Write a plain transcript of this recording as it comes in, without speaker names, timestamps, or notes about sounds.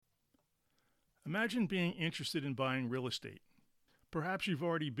Imagine being interested in buying real estate. Perhaps you've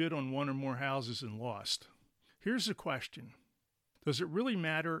already bid on one or more houses and lost. Here's the question. Does it really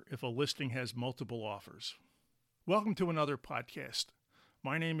matter if a listing has multiple offers? Welcome to another podcast.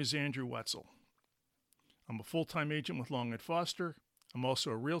 My name is Andrew Wetzel. I'm a full-time agent with Long & Foster. I'm also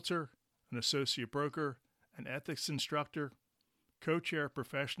a realtor, an associate broker, an ethics instructor, co-chair of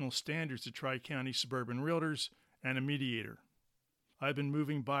professional standards at Tri-County Suburban Realtors, and a mediator. I've been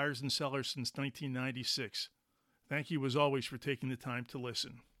moving buyers and sellers since 1996. Thank you as always for taking the time to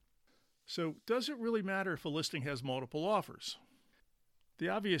listen. So, does it really matter if a listing has multiple offers? The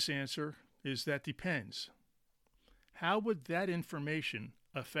obvious answer is that depends. How would that information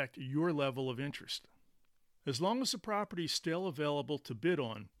affect your level of interest? As long as the property is still available to bid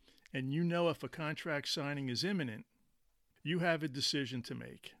on and you know if a contract signing is imminent, you have a decision to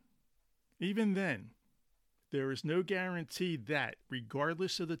make. Even then, there is no guarantee that,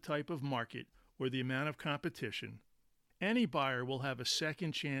 regardless of the type of market or the amount of competition, any buyer will have a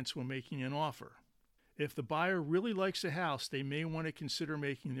second chance when making an offer. If the buyer really likes a house, they may want to consider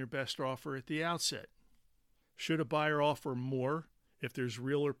making their best offer at the outset. Should a buyer offer more if there's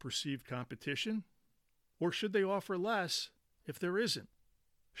real or perceived competition? Or should they offer less if there isn't?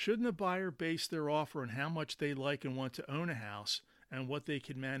 Shouldn't a buyer base their offer on how much they like and want to own a house and what they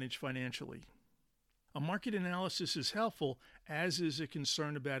can manage financially? A market analysis is helpful, as is a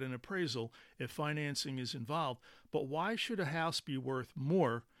concern about an appraisal if financing is involved, but why should a house be worth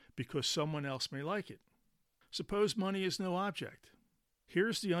more because someone else may like it? Suppose money is no object.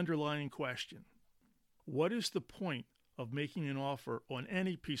 Here's the underlying question. What is the point of making an offer on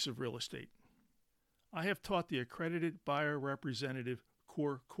any piece of real estate? I have taught the Accredited Buyer Representative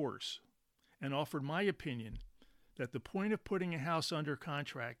Core course and offered my opinion that the point of putting a house under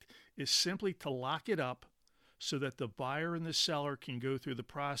contract is simply to lock it up so that the buyer and the seller can go through the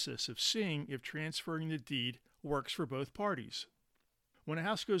process of seeing if transferring the deed works for both parties. When a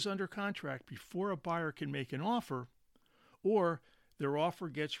house goes under contract before a buyer can make an offer, or their offer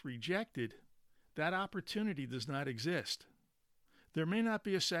gets rejected, that opportunity does not exist. There may not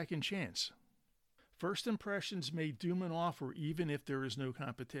be a second chance. First impressions may doom an offer even if there is no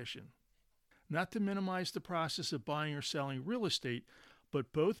competition. Not to minimize the process of buying or selling real estate,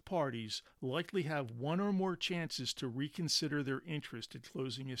 but both parties likely have one or more chances to reconsider their interest in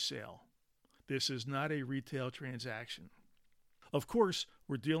closing a sale. This is not a retail transaction. Of course,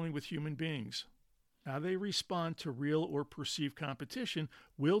 we're dealing with human beings. How they respond to real or perceived competition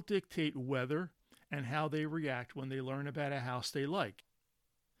will dictate whether and how they react when they learn about a house they like.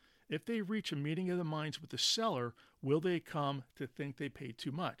 If they reach a meeting of the minds with the seller, will they come to think they paid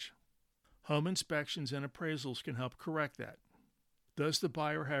too much? Home inspections and appraisals can help correct that. Does the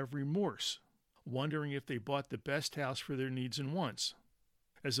buyer have remorse, wondering if they bought the best house for their needs and wants?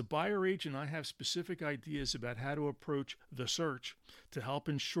 As a buyer agent, I have specific ideas about how to approach the search to help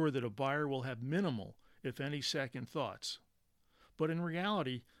ensure that a buyer will have minimal, if any, second thoughts. But in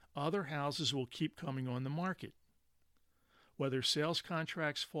reality, other houses will keep coming on the market. Whether sales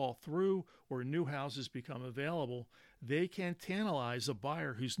contracts fall through or new houses become available, they can tantalize a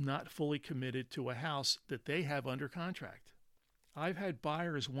buyer who's not fully committed to a house that they have under contract. I've had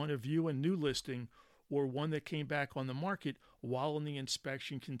buyers want to view a new listing or one that came back on the market while in the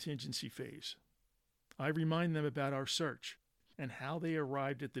inspection contingency phase. I remind them about our search and how they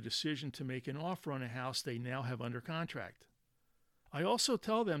arrived at the decision to make an offer on a house they now have under contract. I also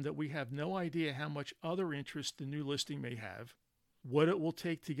tell them that we have no idea how much other interest the new listing may have, what it will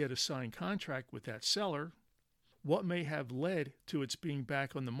take to get a signed contract with that seller, what may have led to its being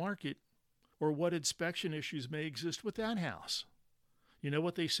back on the market, or what inspection issues may exist with that house. You know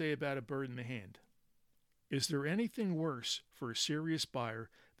what they say about a bird in the hand. Is there anything worse for a serious buyer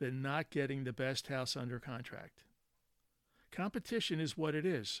than not getting the best house under contract? Competition is what it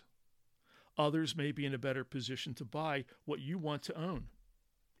is. Others may be in a better position to buy what you want to own.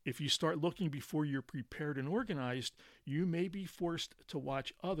 If you start looking before you're prepared and organized, you may be forced to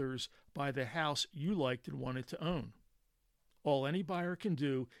watch others buy the house you liked and wanted to own. All any buyer can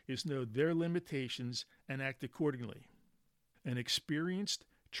do is know their limitations and act accordingly. An experienced,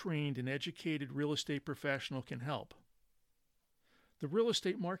 trained, and educated real estate professional can help. The real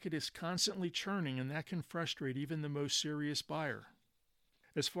estate market is constantly churning, and that can frustrate even the most serious buyer.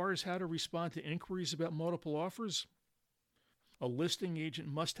 As far as how to respond to inquiries about multiple offers, a listing agent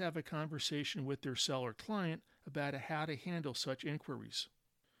must have a conversation with their seller client about how to handle such inquiries.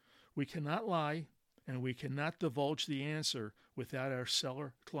 We cannot lie, and we cannot divulge the answer without our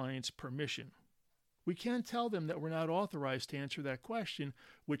seller client's permission. We can tell them that we're not authorized to answer that question,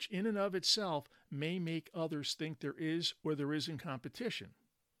 which in and of itself may make others think there is or there isn't competition.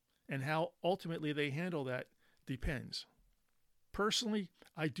 and how ultimately they handle that depends. Personally,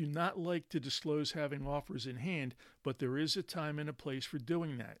 I do not like to disclose having offers in hand, but there is a time and a place for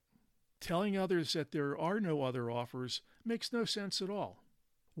doing that. Telling others that there are no other offers makes no sense at all.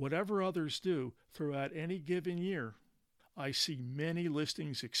 Whatever others do throughout any given year, I see many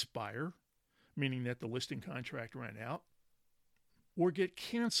listings expire, meaning that the listing contract ran out, or get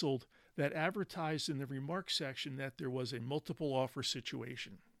canceled that advertised in the remarks section that there was a multiple offer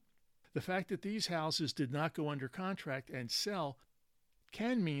situation. The fact that these houses did not go under contract and sell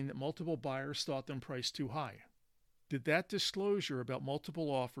can mean that multiple buyers thought them priced too high. Did that disclosure about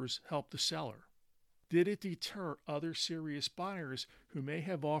multiple offers help the seller? Did it deter other serious buyers who may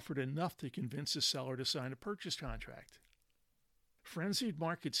have offered enough to convince the seller to sign a purchase contract? Frenzied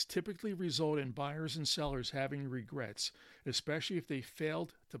markets typically result in buyers and sellers having regrets, especially if they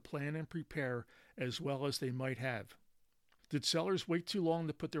failed to plan and prepare as well as they might have. Did sellers wait too long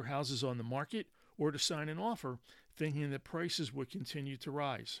to put their houses on the market or to sign an offer, thinking that prices would continue to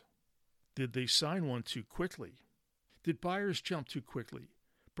rise? Did they sign one too quickly? Did buyers jump too quickly,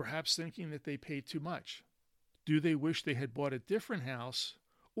 perhaps thinking that they paid too much? Do they wish they had bought a different house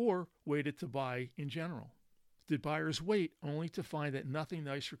or waited to buy in general? Did buyers wait only to find that nothing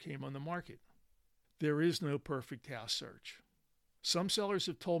nicer came on the market? There is no perfect house search. Some sellers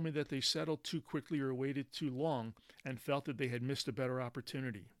have told me that they settled too quickly or waited too long and felt that they had missed a better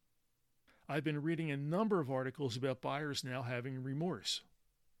opportunity. I've been reading a number of articles about buyers now having remorse,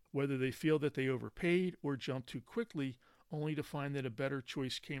 whether they feel that they overpaid or jumped too quickly only to find that a better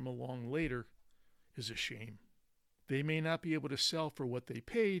choice came along later is a shame. They may not be able to sell for what they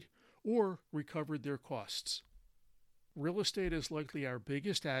paid or recovered their costs. Real estate is likely our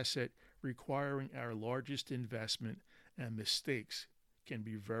biggest asset, requiring our largest investment, and mistakes can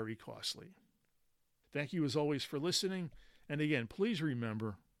be very costly. Thank you as always for listening, and again, please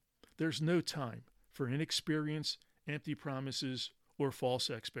remember, there's no time for inexperience, empty promises, or false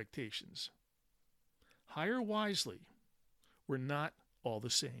expectations. Hire wisely. We're not all the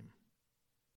same.